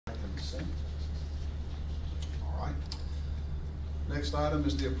Next item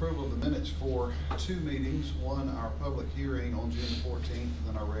is the approval of the minutes for two meetings. One, our public hearing on June 14th, and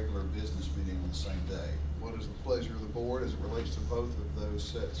then our regular business meeting on the same day. What is the pleasure of the board as it relates to both of those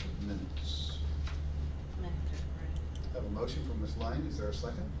sets of minutes? Have a motion from Ms. Lane. Is there a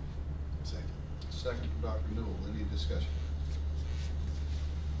second? Second. Second from Dr. Newell. Any discussion?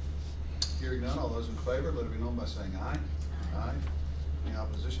 Hearing none, all those in favor, let it be known by saying aye. Aye. Any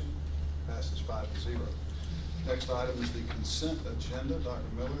opposition? Passes 5-0. Next item is the consent agenda. Dr.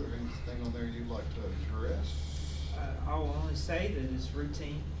 Miller, anything on there you'd like to address? I will only say that it's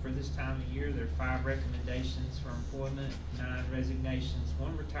routine for this time of year. There are 5 recommendations for employment, 9 resignations,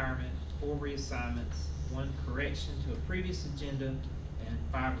 1 retirement, 4 reassignments, 1 correction to a previous agenda, and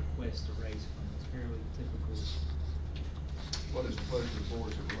 5 requests to raise funds. Fairly typical. What is the pleasure of the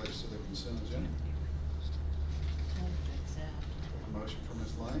board as it relates to the consent agenda? A motion from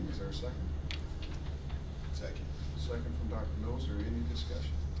Ms. Lane. Is there a second? Second. Second from Dr. Knowles. Is there any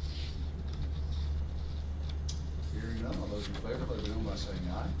discussion? Hearing none, all those in favor, let it be known by saying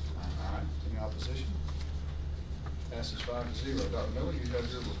aye. Aye. Any opposition? Passes 5-0. Dr. Miller, you have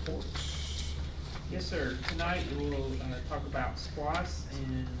your reports. Yes, sir. Tonight we'll talk about SPLOS,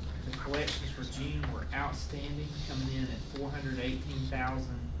 and the collections for June were outstanding, coming in at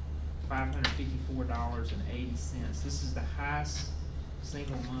 $418,554.80. This is the highest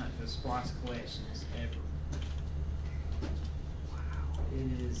single month of SPLOS collections ever.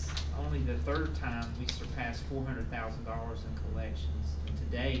 It is only the 3rd time we surpassed $400,000 in collections, and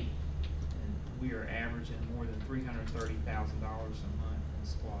today we are averaging more than $330,000 a month in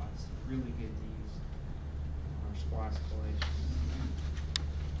SPLOS. Really good news on our SPLOS collection.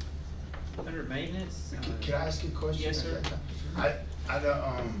 Under maintenance. Can I ask you a question? Yes, sir. I don't.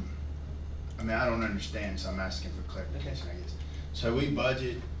 I mean, I don't understand, so I'm asking for clarification, I guess. So we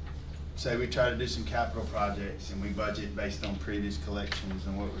budget. Say we try to do some capital projects, and we budget based on previous collections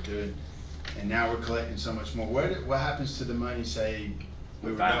and what we're doing, and now we're collecting so much more. What happens to the money? Say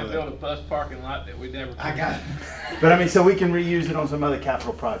we finally built a bus parking lot that we never. I got it. But I mean, so we can reuse it on some other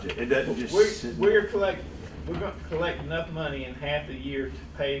capital project. It doesn't just. We're going to collect enough money in half the year to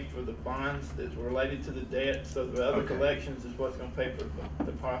pay for the bonds that's related to the debt. So the other collections is what's going to pay for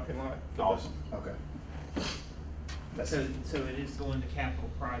the parking lot. Awesome. Okay. So it is going to capital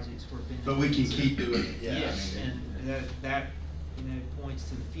projects where. But we can keep doing it. Yeah, yes, I mean, and that points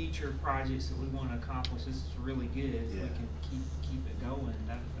to the future projects that we want to accomplish. This is really good. If we can keep it going,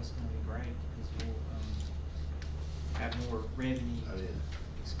 that's going to be great because we'll have more revenue to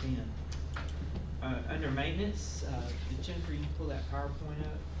expend. Under maintenance, Jennifer, you can pull that PowerPoint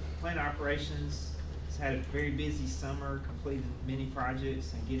up. Plant operations has had a very busy summer, completed many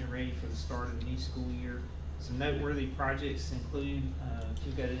projects and getting ready for the start of the new school year. Some noteworthy projects include, if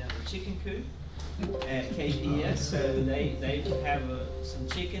you go down the chicken coop at KPS, so they have some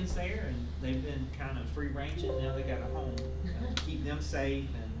chickens there, and they've been kind of free ranging. Now they got a home, keep them safe,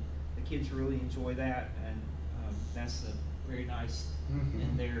 and the kids really enjoy that. And that's a very nice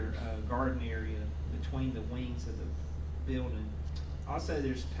in their garden area between the wings of the building. Also,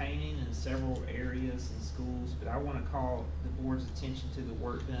 there's painting in several areas in schools, but I want to call the board's attention to the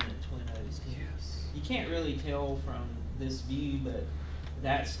work done at Twin Oaks. Yes. You can't really tell from this view, but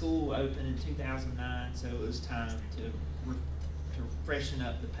that school opened in 2009, so it was time to freshen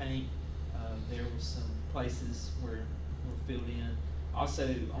up the paint. There were some places where were filled in.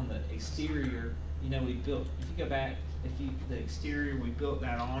 Also, on the exterior, we built, if you go back, the exterior, we built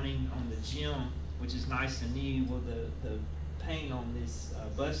that awning on the gym, which is nice and new. Well, the paint on this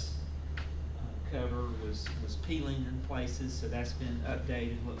bus cover was peeling in places, so that's been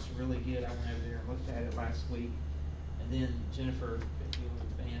updated. Looks really good. I went over there and looked at it last week. And then Jennifer, if you'll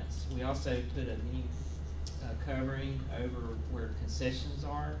advance, we also put a new covering over where concessions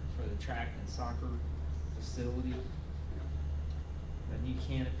are for the track and soccer facility. A new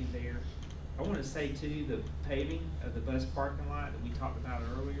canopy there. I want to say too, the paving of the bus parking lot that we talked about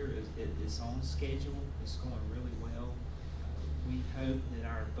earlier is on schedule. It's going really well. We hope that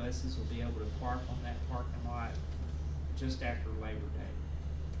our buses will be able to park on that parking lot just after Labor Day.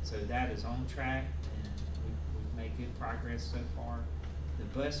 So that is on track, and we've made good progress so far. The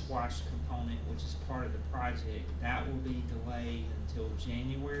bus wash component, which is part of the project, that will be delayed until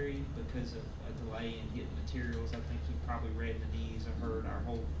January because of a delay in getting materials. I think you've probably read in the news or heard our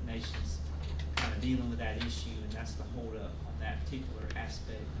whole nation's kind of dealing with that issue, and that's the holdup on that particular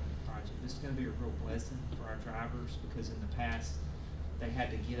aspect of the project. This is going to be a real blessing for our drivers because in the past they had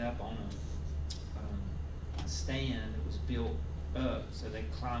to get up on a stand that was built up, so they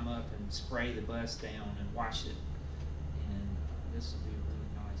climb up and spray the bus down and wash it. And this will be a really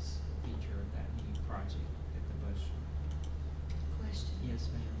nice feature of that new project at the bus shop.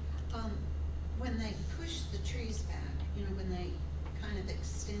 they kind of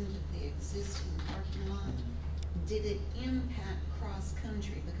extended the existing parking lot, did it impact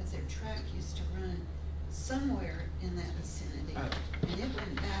cross-country? Because their track used to run somewhere in that vicinity. Oh. And it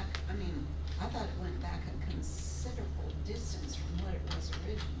went back, I mean, I thought it went back a considerable distance from what it was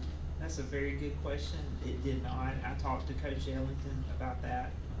originally. That's a very good question. It did not. I talked to Coach Ellington about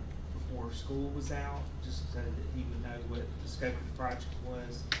that before school was out, just so that he would know what the scope of the project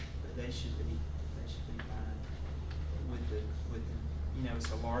was. But they should be fine with the, you know,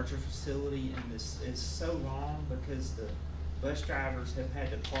 it's a larger facility, and this is so long because the bus drivers have had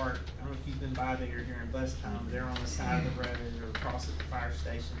to park. I don't know if you've been by there during bus time. They're on the side of the road or across at the fire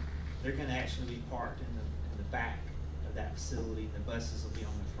station. They're gonna actually be parked in the back of that facility. The buses will be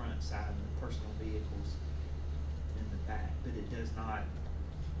on the front side and the personal vehicles in the back, but it does not.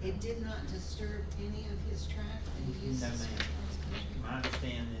 It did not disturb any of his track that he uses? No, ma'am. My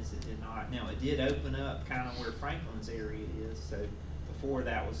understanding is it did not. Now, it did open up kind of where Franklin's area is, so before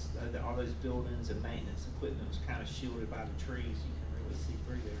that was, all those buildings and maintenance equipment was kind of shielded by the trees. You can really see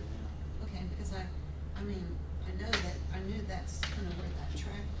through there now. Okay, because I mean, I knew that's kind of where that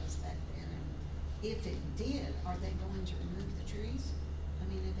track was back then. And if it did, are they going to remove the trees?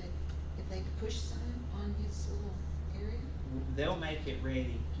 I mean, if they push some on his little area? They'll make it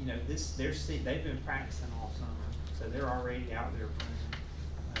ready. You know, they've been practicing all summer, so they're already out there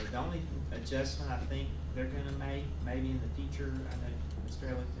playing. The only adjustment I think they're gonna make, maybe in the future, I know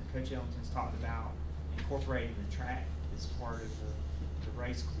Mr. Ellington, Coach Ellington's talked about incorporating the track as part of the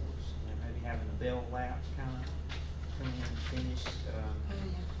race course. You know, maybe having a bell lap kind of come in and finish. Oh,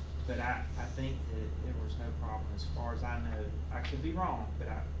 yeah. But I think that there was no problem as far as I know. I could be wrong, but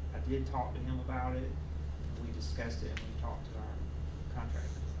I did talk to him about it. We discussed it and we talked to our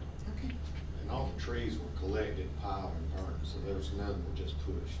contractor. Okay. And all the trees were collected, piled, and burned, so there was none that were just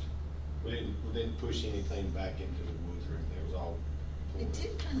pushed. We didn't push anything back into the woods or anything. It was all torn. It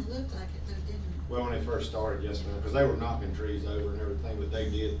did kind of look like it though, didn't it? Well, when they first started, yes, ma'am, because they were knocking trees over and everything, but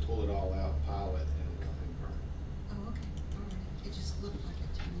they did pull it all out, pile it, and burn it. Oh, okay, all right. It just looked like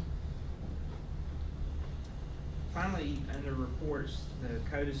it to me. Finally, under reports, the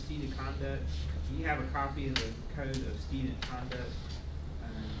Code of Student Conduct. You have a copy of the Code of Student Conduct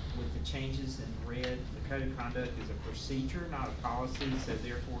with the changes in red. The Code of Conduct is a procedure, not a policy, so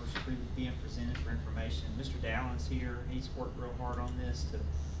therefore it's being presented for information. Mr. Dallon's here. He's worked real hard on this.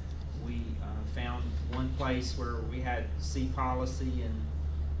 We found one place where we had C policy,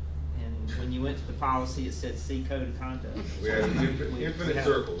 and when you went to the policy, it said C Code of Conduct. We had an infinite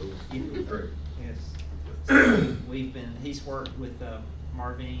circle. It was great. Yes. So he's worked with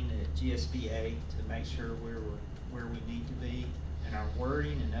Marvine at GSBA to make sure we're where we need to be and our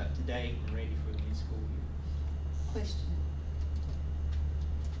wording and up to date and ready for the new school year. Question.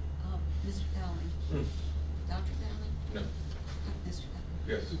 Mr. Dowling. Dr. Dowling? No. Mr.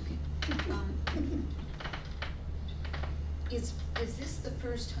 Dowling? Yes. Is this the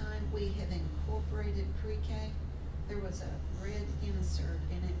first time we have incorporated pre-K? There was a red insert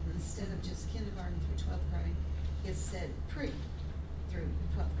in it, instead of just kindergarten through 12th grade, it said pre through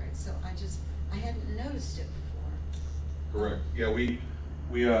 12th grade. So I hadn't noticed it before. Correct. Yeah, we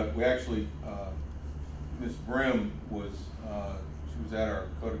actually, Ms. Brim was, she was at our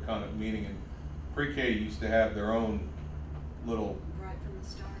Code of Conduct meeting, and pre-K used to have their own little. Right from the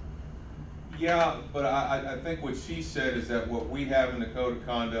start? Yeah, but I think what she said is that what we have in the Code of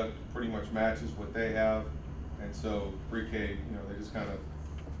Conduct pretty much matches what they have. And so pre-K, you know, they just kind of,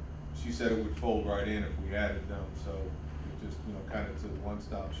 she said it would fold right in if we added them. So it just, you know, kind of to the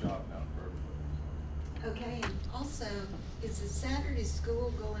one-stop shop now for everybody. Okay, and also, is the Saturday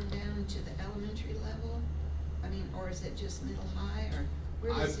school going down to the elementary level? I mean, or is it just middle high, or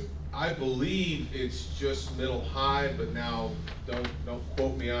where does it? I believe it's just middle high, but now don't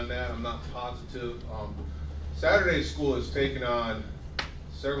quote me on that. I'm not positive. Saturday school has taken on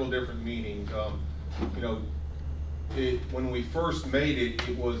several different meanings. You know, when we first made it,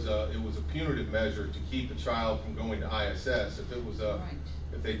 it was a punitive measure to keep a child from going to ISS. If it was Right.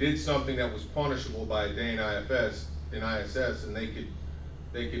 if they did something that was punishable by a day in ISS, and they could,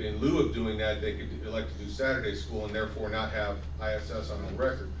 in lieu of doing that, they could elect to do Saturday school and therefore not have ISS on the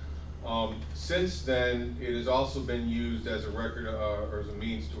record. Since then, it has also been used as a record or as a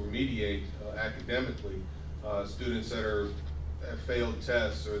means to remediate academically. Students that have failed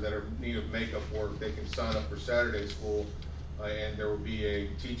tests or that are in need of makeup work, they can sign up for Saturday school, and there will be a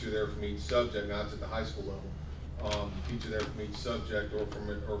teacher there from each subject. Now it's at the high school level. Teacher there from each subject or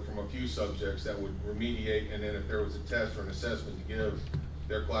from a few subjects that would remediate, and then if there was a test or an assessment to give,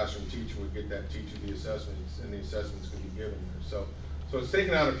 their classroom teacher would get that teacher the assessments, and the assessments could be given there. So it's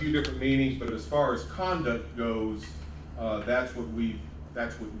taken out a few different meanings, but as far as conduct goes, that's what we've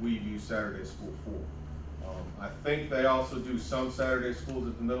used Saturday school for. I think they also do some Saturday schools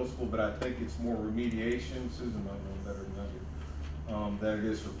at the middle school, but I think it's more remediation. Susan might know better than I do. Than it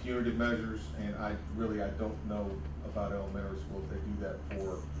is for punitive measures, and I don't know about elementary school if they do that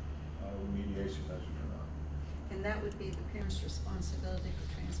for remediation measures or not. And that would be the parent's responsibility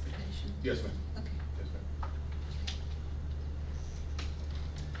for transportation? Yes, ma'am. Okay. Yes,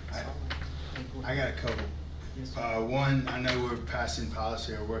 ma'am. I got a couple. Yes, sir. One, I know we're passing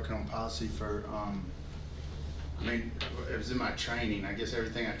policy or working on policy for, I mean, it was in my training. I guess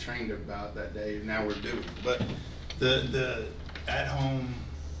everything I trained about that day, now we're doing. But the at-home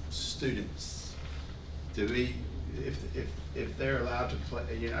students, do we, if they're allowed to play,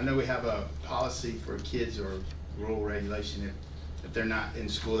 you know, I know we have a policy for kids or rule regulation, if they're not in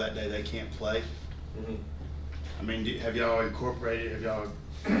school that day, they can't play. Mm-hmm. I mean, have y'all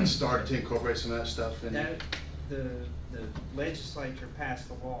started to incorporate some of that stuff in? That, the legislature passed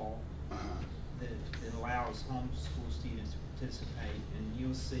a law that allows homeschool students to participate, and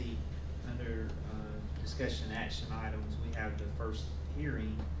you'll see under discussion action items, we have the first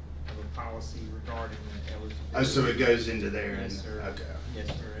hearing of a policy regarding the eligibility. Oh, so it goes into there? Yes, sir. Okay. Yes,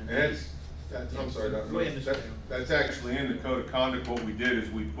 sir. And I'm sorry, Dr. Go ahead, Mr. That- Brown. That's actually in the code of conduct. What we did is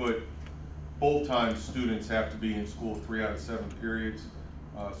we put full-time students have to be in school 3 out of 7 periods.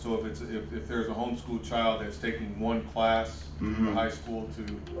 So if there's a homeschool child that's taking one class in the high school to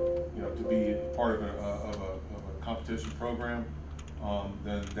be part of a competition program,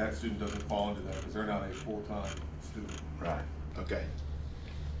 then that student doesn't fall into that because they're not a full-time student. Right. Okay.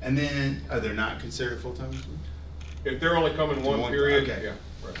 And then, they're not considered full-time students? If they're only coming one One- period, okay. yeah,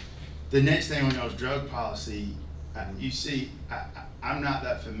 right. The next thing on y'all's drug policy, you see, I'm not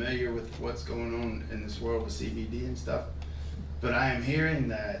that familiar with what's going on in this world with CBD and stuff, but I am hearing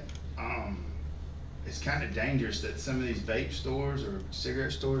that it's kind of dangerous that some of these vape stores or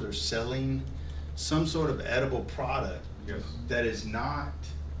cigarette stores are selling some sort of edible product Yes. that is not,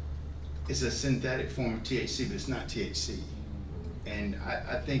 it's a synthetic form of THC, but it's not THC. And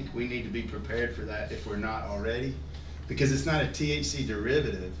I think we need to be prepared for that if we're not already, because it's not a THC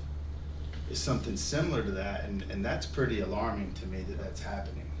derivative. It's something similar to that, and that's pretty alarming to me that that's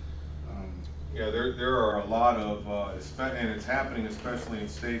happening. Yeah, there are a lot of, and it's happening especially in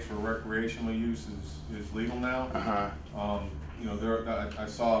states where recreational use is legal now. You know, I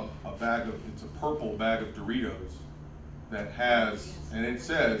saw it's a purple bag of Doritos that has, and it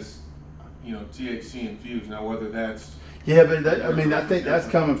says, you know, THC infused. Now whether that's Yeah, but I think that's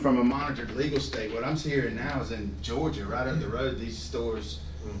coming from a monitored legal state. What I'm hearing now is in Georgia, right up the road, these stores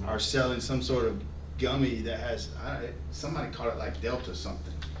are selling some sort of gummy that has, somebody called it like Delta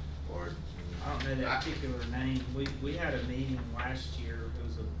something, or I don't know that particular name. We had a meeting last year. It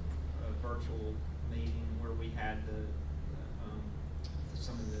was a virtual meeting where we had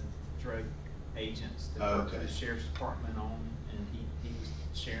some of the drug agents that work for the sheriff's department on, and he was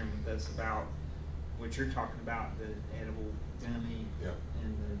sharing with us about what you're talking about, the edible gummy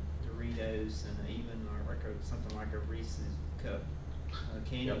and the Doritos, and even something like a Reese's cup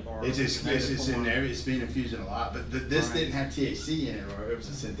candy bar. it's in there. It's being infused in a lot, but this Right. didn't have THC in it, or it was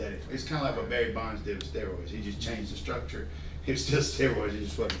a synthetic. It's kind of like what Barry Bonds did with steroids. He just changed the structure. It was still steroids. He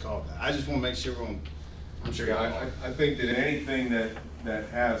just wasn't called that. I just want to make sure I'm sure. I think that anything that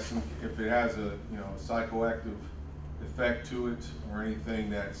has some, if it has a psychoactive effect to it, or anything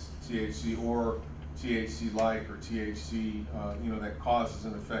that's THC or THC-like or THC, that causes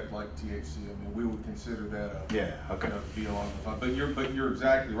an effect like THC. I mean, we would consider that to be along the line. But you're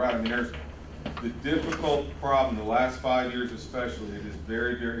exactly right. I mean, there's the difficult problem. The last 5 years, especially, it is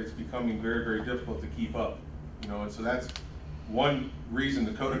it's becoming very, very difficult to keep up. And so that's one reason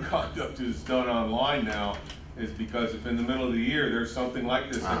the code of conduct is done online now, is because if in the middle of the year there's something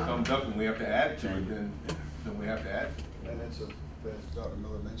like this that comes up and we have to add to it, then we have to add to it. And as Dr.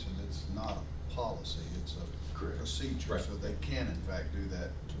 Miller mentioned, it's not a policy, it's a procedure, so they can in fact do that,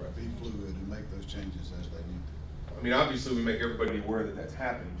 be fluid and make those changes as they need to. I mean, obviously we make everybody aware that that's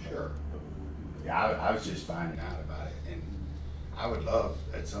happening. Sure. Yeah, I was just finding out about it, and I would love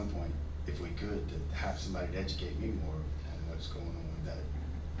at some point, if we could, to have somebody to educate me more on what's going on with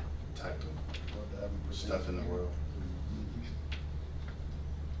that type of stuff in the world.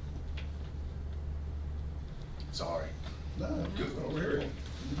 Sorry. No, Good. over here.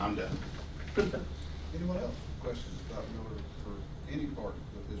 I'm done. Anyone else? Questions, Dr. Miller, for any part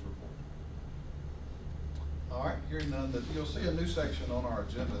of his report? All right, hearing none, you'll see a new section on our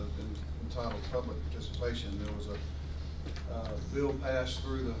agenda entitled Public Participation. There was a bill passed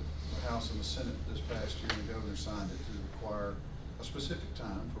through the House and the Senate this past year, and the governor signed it to require a specific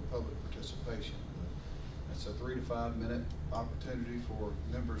time for public participation. It's a 3 to 5 minute opportunity for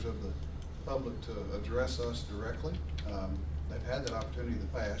members of the public to address us directly. They've had that opportunity in the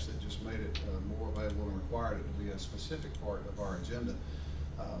past. It just made it more available and required it to be a specific part of our agenda.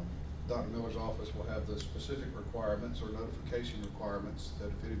 Dr. Miller's office will have the specific requirements or notification requirements that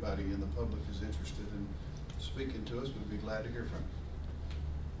if anybody in the public is interested in speaking to us, we'd be glad to hear from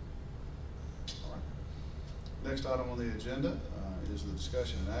you. All right. Next item on the agenda is the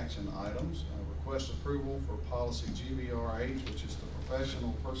discussion and action items. Request approval for policy GBRH, which is the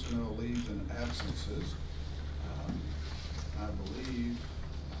professional personnel leaves and absences. I believe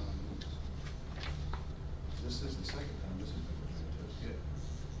this is the second time this has been presented to us. Yeah.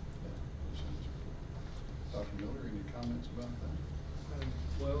 Dr. Miller, any comments about that?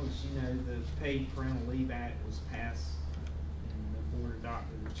 Well, as you know, the Paid Parental Leave Act was passed and the board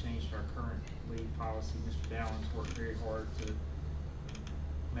adopted and changed our current leave policy. Mr. Dowling's worked very hard to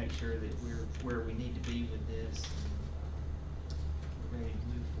make sure that we're where we need to be with this and we're ready to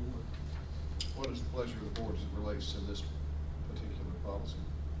move forward. What is the pleasure of the board as it relates to this particular policy?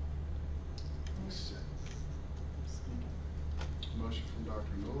 Motion from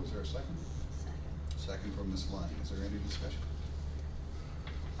Dr. Newell, is there a second? Second from Ms. Lane. Is there any discussion?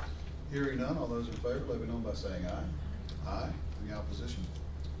 Hearing none, all those in favor, let me know by saying aye. Aye. Any opposition?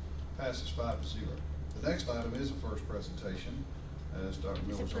 Passes 5-0. The next item is a first presentation, as Dr.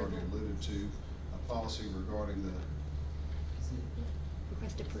 Miller's already alluded to, a policy regarding the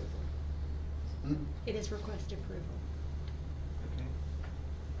Request approval. It is request approval. Okay.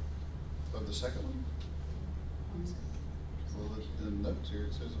 of the second one? Well, in the notes here,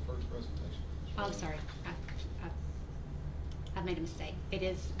 it says the first presentation. Oh, I'm sorry. I made a mistake. It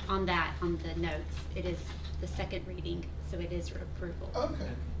is on the notes. It is the second reading, so it is for approval. Okay,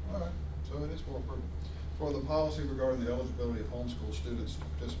 all right. So it is for approval. For the policy regarding the eligibility of homeschool students to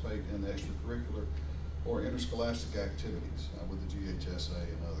participate in the extracurricular or interscholastic activities with the GHSA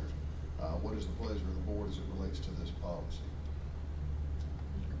and others. What is the pleasure of the board as it relates to this policy?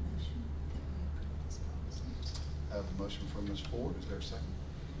 Make a motion that we approve this policy. Have a motion from Ms. Ford. Is there a second?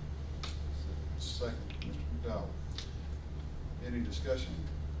 Second, Mr. McDowell. Any discussion,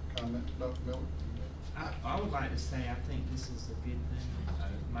 comment, Dr. Miller? I would like to say I think this is a good thing.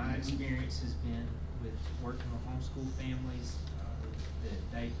 My experience has been with working with homeschool families that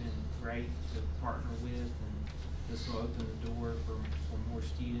they've been great to partner with, and this will open the door for more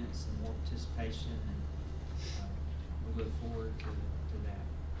students and more participation, and we look forward to that.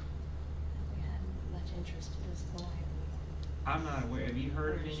 We had much interest in this point. I'm not aware. Have you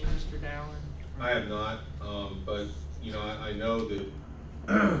heard of any, Mr. Dowling? I have not, but, you know, I know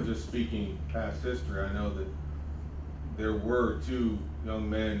that, just speaking past history, I know that there were two young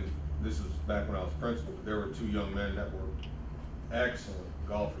men, this was back when I was principal, but there were two young men that were excellent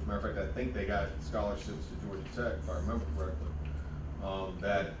golfers. Matter of fact, I think they got scholarships to Georgia Tech, if I remember correctly.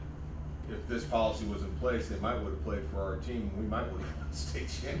 That if this policy was in place, they might would have played for our team. We might would have won state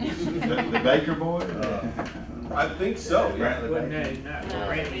championship. The Baker boy? I think so. Yeah. Brantley Well, Baker. no, not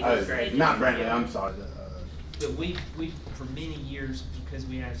Brantley. Oh, Great. not Brantley, I'm sorry. But we for many years, because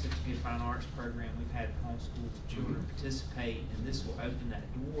we have such a good fine arts program, we've had homeschool children participate, and this will open that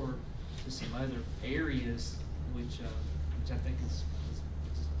door to some other areas, which I think is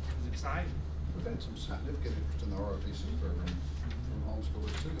exciting. We've had some significant interest in the ROTC program from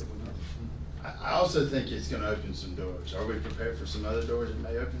homeschoolers too, that we know. I also think it's gonna open some doors. Are we prepared for some other doors it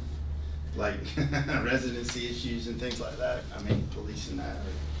may open? Like residency issues and things like that? I mean, policing that,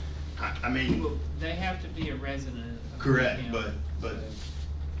 or, I mean. Well, they have to be a resident of the Correct, county, but, so-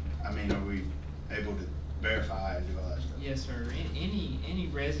 I mean, are we able to verify and do all that stuff? Yes, sir. Any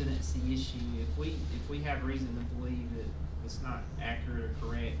residency issue, if we have reason to believe that it's not accurate or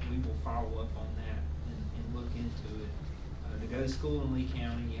correct, we will follow up on that and look into it. To go to school in Lee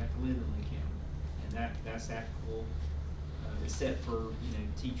County, you have to live in Lee County, and that's applicable, except for,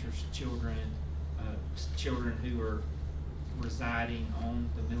 teachers' children, children who are residing on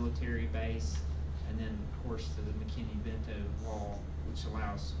the military base, and then, of course, the McKinney-Vento law, which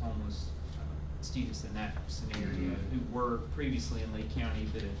allows homeless students in that scenario who were previously in Lee County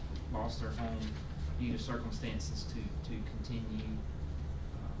but have lost their home due to circumstances to continue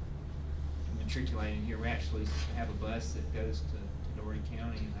matriculating here. We actually have a bus that goes to Doherty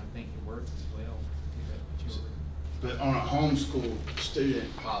County, and I think it works as well to pick up children. But on a homeschool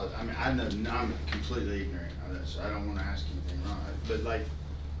student policy, I mean, I know, I'm completely ignorant of this, so I don't wanna ask anything wrong, but like,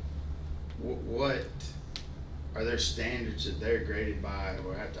 what, are there standards that they're graded by,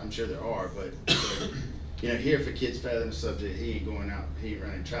 or I'm sure there are, but, here if a kid's failing a subject, he ain't going out, he ain't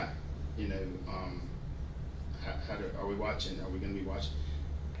running track, are we gonna be watching?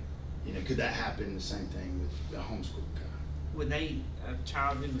 You know, could that happen, the same thing with the homeschool guy? When a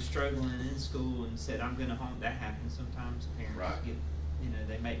child who was struggling in school and said, I'm gonna home, that happens sometimes, parents Right. get,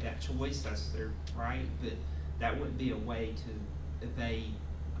 they make that choice, that's their right, but that wouldn't be a way to evade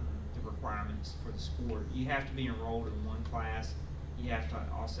the requirements for the sport. You have to be enrolled in one class, you have to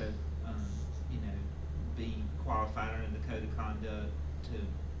also, be qualified under the code of conduct to,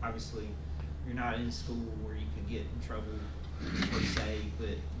 obviously, you're not in school where you could get in trouble per se,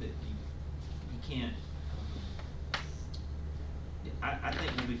 but you can't, I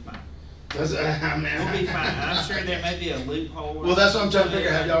think we'll be fine. We'll be fine. I'm sure there may be a loophole. Well, that's what I'm trying to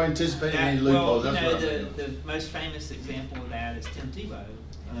figure. Have y'all anticipated any loopholes? Well, That's what the most famous example of that is Tim Tebow.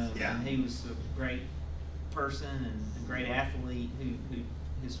 Yeah. And he was a great person and a great athlete who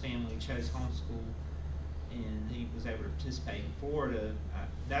his family chose homeschool, and he was able to participate in Florida.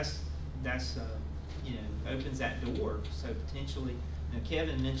 That's opens that door. So potentially,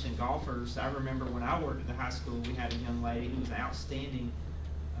 Kevin mentioned golfers. I remember when I worked at the high school, we had a young lady who was an outstanding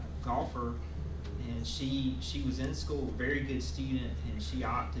golfer, and she was in school, very good student, and she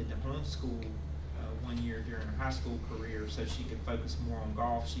opted to homeschool 1 year during her high school career so she could focus more on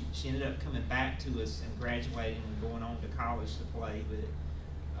golf. She ended up coming back to us and graduating and going on to college to play, but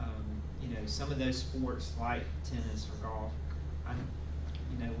some of those sports like tennis or golf,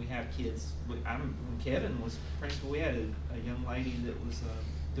 we have kids. When Kevin was principal, we had a young lady that was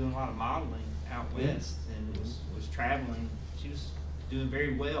doing a lot of modeling out west and was traveling. She was doing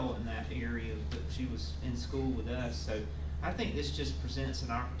very well in that area, but she was in school with us. So I think this just presents an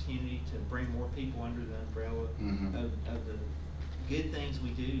opportunity to bring more people under the umbrella of the good things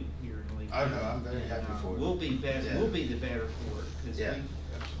we do here in Lee. I know, I'm very happy for it. We'll be better. Yeah. We'll be the better for it because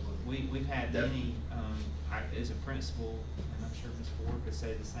we've had many. As a principal, and I'm sure Ms. Ford could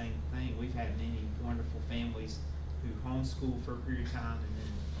say the same thing. We've had many wonderful families who homeschool for a period of time and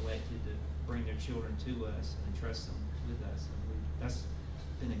then elected to bring their children to us and entrust them with us. And that's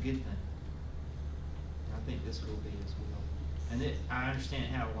been a good thing. And I think this will be as well. And I understand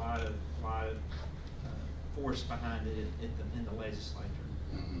it had a lot of force behind it in the legislature.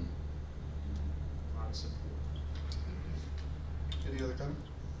 A lot of support. Any other comments?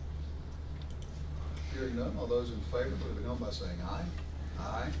 Hearing none, all those in favor, let it be known by saying aye.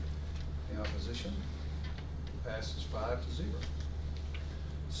 Aye. Any opposition? Passes 5-0.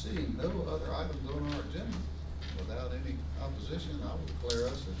 Seeing no other items on our agenda, without any opposition, I will declare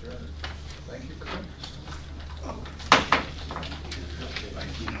us adjourned. Thank you for coming.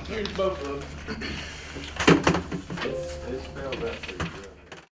 Here's both of them. It's spelled out for you.